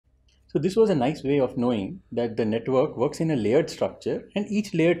So this was a nice way of knowing that the network works in a layered structure and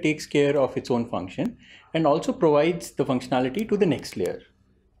each layer takes care of its own function and also provides the functionality to the next layer.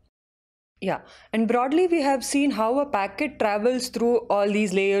 Yeah, and broadly, we have seen how a packet travels through all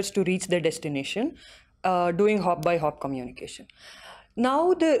these layers to reach the destination, doing hop by hop communication.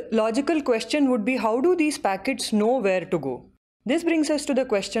 Now, the logical question would be, how do these packets know where to go? This brings us to the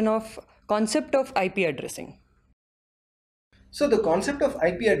question of concept of IP addressing. So the concept of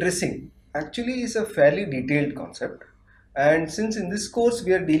IP addressing actually is a fairly detailed concept, and since in this course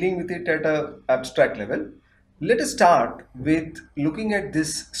we are dealing with it at a abstract level, let us start with looking at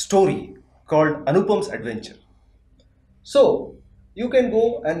this story called Anupam's Adventure. So you can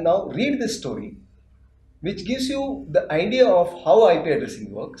go and now read this story, which gives you the idea of how IP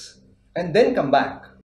addressing works, and then come back